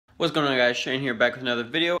What's going on, guys? Shane here, back with another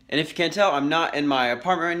video. And if you can't tell, I'm not in my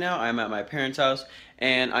apartment right now. I'm at my parents' house,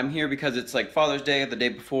 and I'm here because it's like Father's Day the day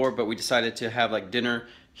before, but we decided to have like dinner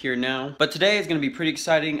here now. But today is going to be pretty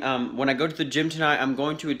exciting. When I go to the gym tonight, I'm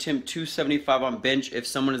going to attempt 275 on bench if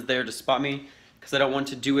someone is there to spot me, because I don't want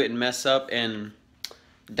to do it and mess up and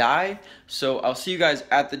die. So I'll see you guys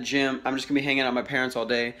at the gym. I'm just going to be hanging out with my parents all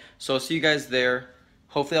day. So I'll see you guys there.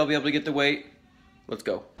 Hopefully I'll be able to get the weight. Let's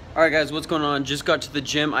go. Alright guys, what's going on? Just got to the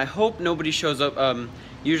gym. I hope nobody shows up.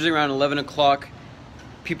 Usually around 11 o'clock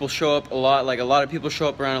people show up a lot. Like a lot of people show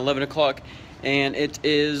up around 11 o'clock, and it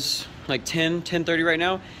is like 10:30 right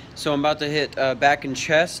now. So I'm about to hit back and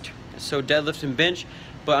chest, so deadlift and bench.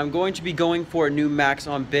 But I'm going to be going for a new max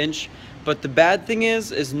on bench. But the bad thing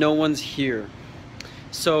is no one's here.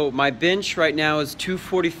 So my bench right now is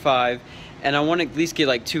 245, and I want to at least get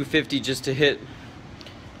like 250 just to hit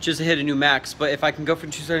a new max. But if I can go for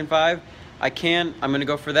 275, I can. I'm gonna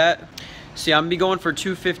go for that. See, I'm gonna be going for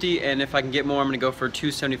 250, and if I can get more, I'm gonna go for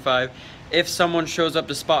 275 if someone shows up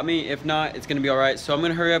to spot me. If not, it's gonna be all right. So I'm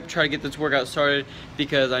gonna hurry up, try to get this workout started,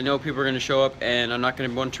 because I know people are gonna show up, and I'm not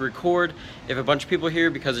gonna want to record if a bunch of people are here,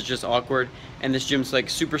 because it's just awkward, and this gym's like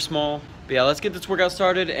super small. But yeah, let's get this workout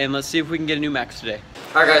started, and let's see if we can get a new max today.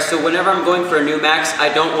 Alright guys, so whenever I'm going for a new max, I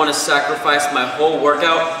don't want to sacrifice my whole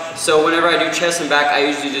workout. So whenever I do chest and back, I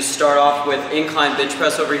usually just start off with incline bench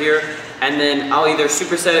press over here, and then I'll either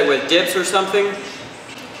superset it with dips or something.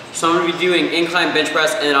 So I'm going to be doing incline bench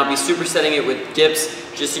press, and then I'll be supersetting it with dips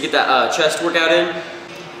just to get that chest workout in.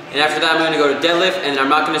 And after that, I'm going to go to deadlift, and I'm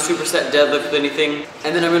not going to superset deadlift with anything.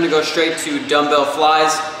 And then I'm going to go straight to dumbbell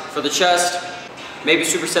flies for the chest. Maybe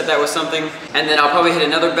superset that with something, and then I'll probably hit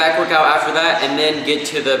another back workout after that, and then get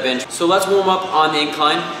to the bench. So let's warm up on the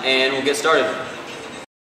incline, and we'll get started.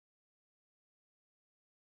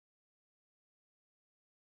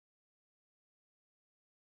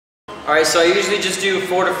 Alright, so I usually just do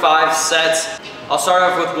 4 to 5 sets. I'll start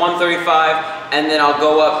off with 135, and then I'll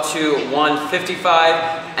go up to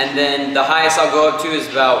 155, and then the highest I'll go up to is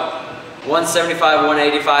about 175,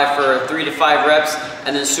 185 for 3 to 5 reps,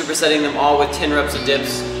 and then supersetting them all with 10 reps of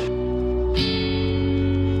dips.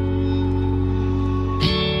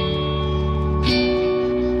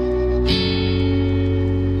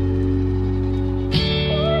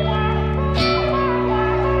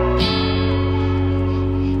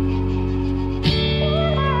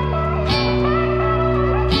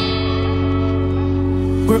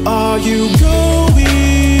 Where are you going?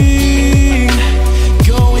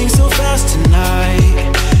 Going so fast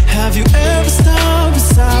tonight. Have you ever stopped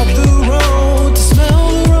beside the road to smell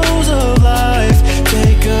the rose of life?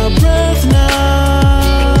 Take a breath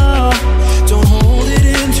now. Don't hold it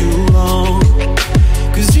in too long,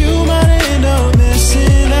 'cause you might end up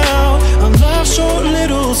missing out on life's short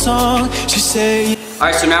little song. She say.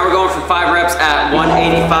 Alright, so now we're going for 5 reps at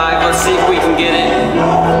 185. Let's see if we can get it.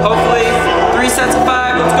 Hopefully 3 sets of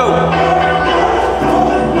 5. Let's go.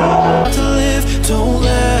 To live, don't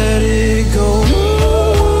let it go.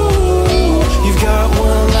 You've got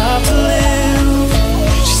one life to live.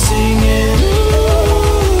 She's singing.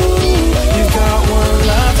 You've got one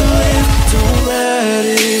life to live. Don't let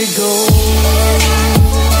it go.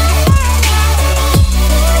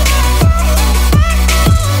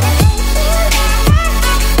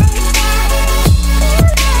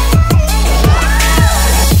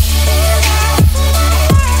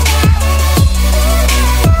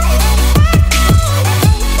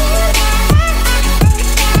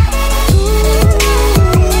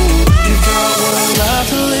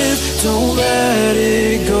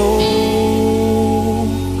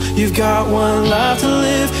 You've got one life to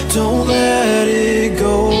live, don't let it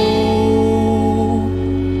go.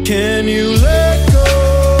 Can you let go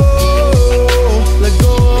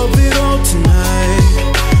of it all tonight?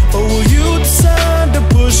 Or will you decide to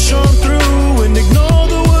push on through and ignore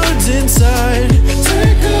the words inside?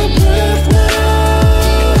 Take a breath now,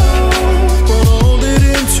 don't hold it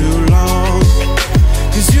in too long,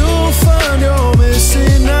 'cause you'll find you're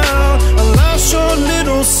missing out on life's short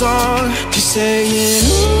little song. She's saying,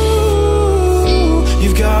 ooh,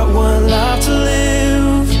 you've got one life to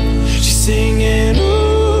live. She's singing,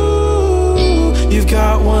 ooh, you've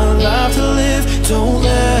got one life to live. Don't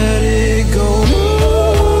let it go.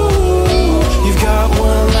 Ooh, you've got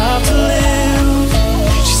one life to live.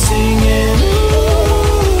 She's singing, ooh,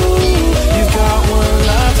 you've got one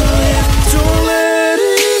life to live. Don't let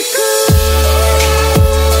it go.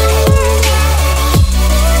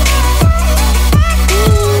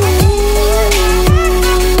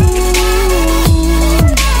 Ooh.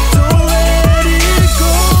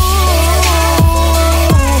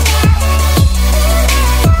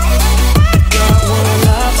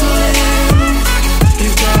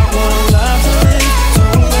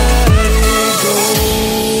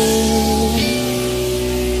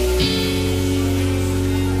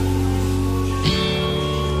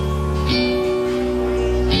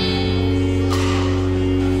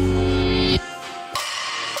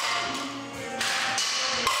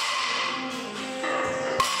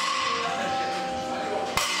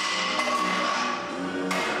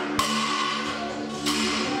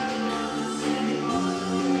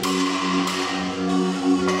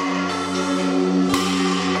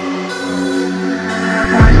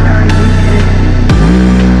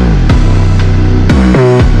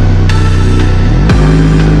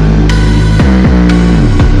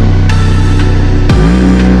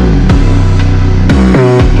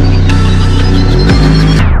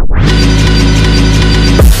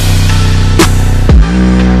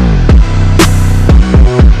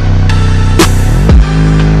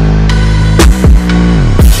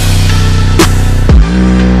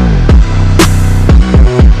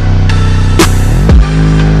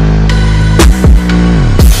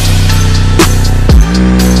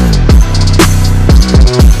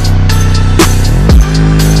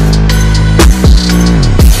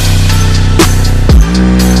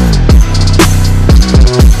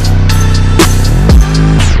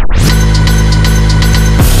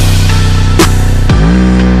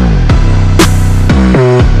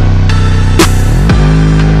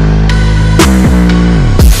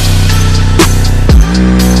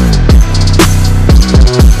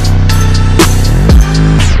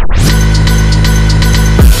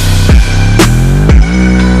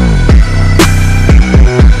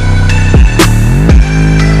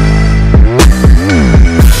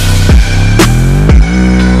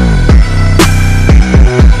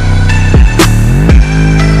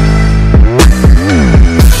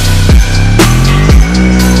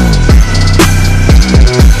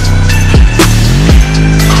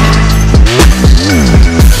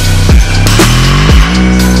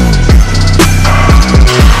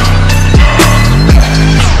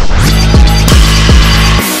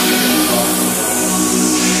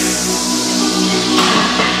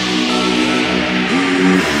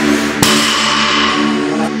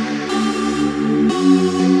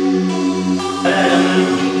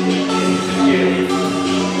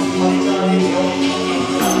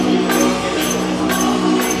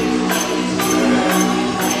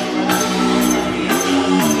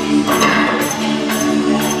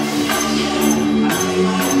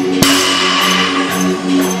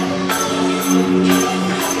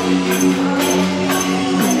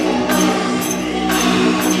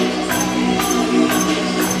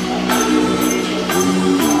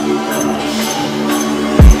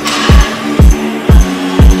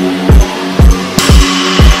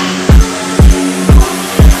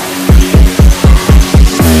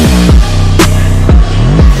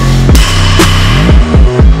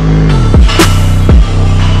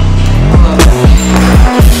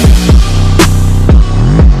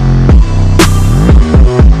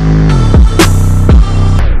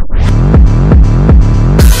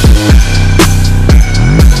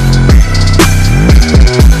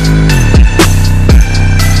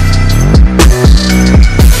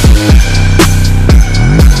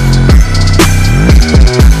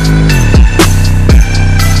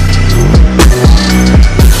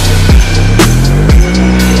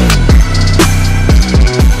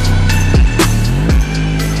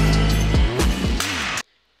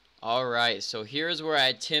 so here's where I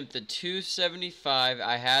attempt the 275.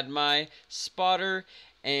 I had my spotter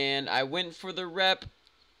and I went for the rep,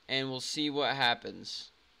 and we'll see what happens.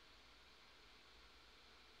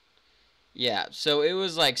 Yeah, so it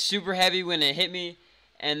was like super heavy when it hit me,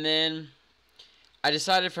 and then I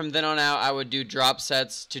decided from then on out I would do drop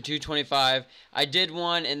sets to 225. I did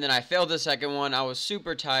one, and then I failed the second one. I was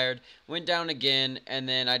super tired, went down again, and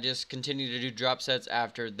then I just continued to do drop sets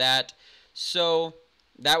after that. So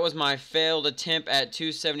that was my failed attempt at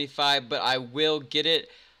 275, but I will get it.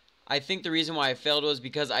 I think the reason why I failed was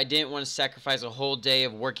because I didn't want to sacrifice a whole day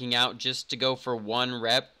of working out just to go for one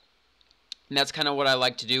rep. And that's kind of what I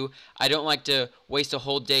like to do. I don't like to waste a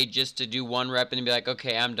whole day just to do one rep and be like,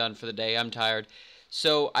 okay, I'm done for the day, I'm tired.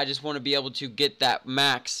 So I just want to be able to get that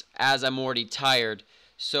max as I'm already tired.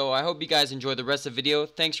 So I hope you guys enjoy the rest of the video.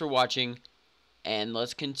 Thanks for watching, and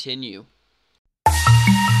let's continue.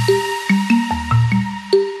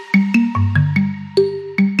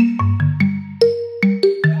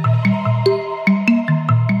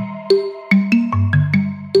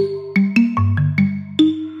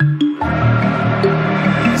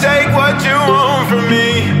 Take what you want from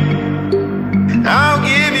me, I'll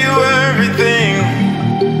give you everything,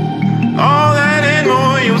 all that and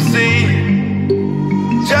more you'll see.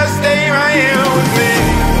 Just stay right here with me.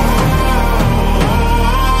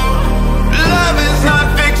 Love is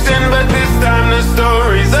not fiction, but this time the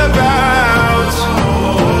story's about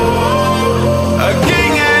a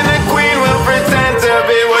king and a queen will pretend to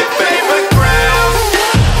be with paper crowns.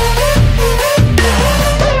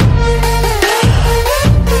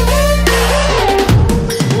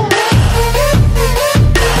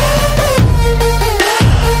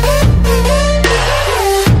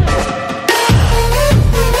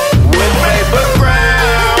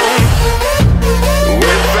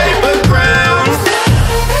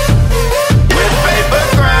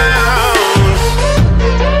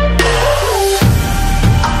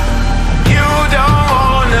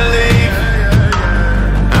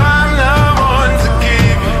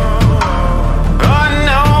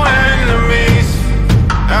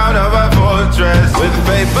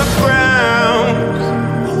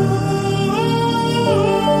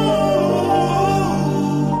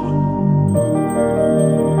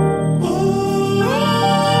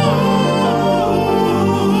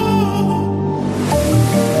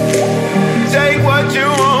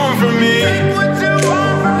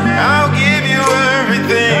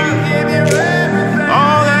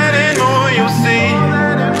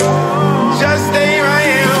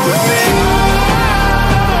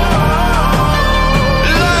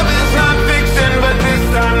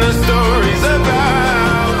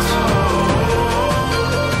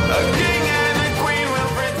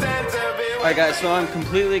 Alright guys, so I'm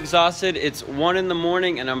completely exhausted. It's 1 in the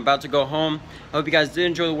morning and I'm about to go home. I hope you guys did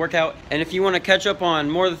enjoy the workout. And if you want to catch up on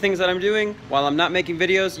more of the things that I'm doing while I'm not making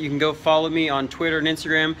videos, you can go follow me on Twitter and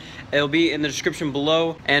Instagram. It'll be in the description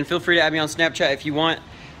below. And feel free to add me on Snapchat if you want.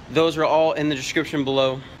 Those are all in the description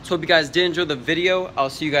below. So hope you guys did enjoy the video. I'll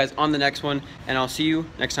see you guys on the next one, and I'll see you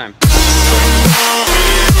next time.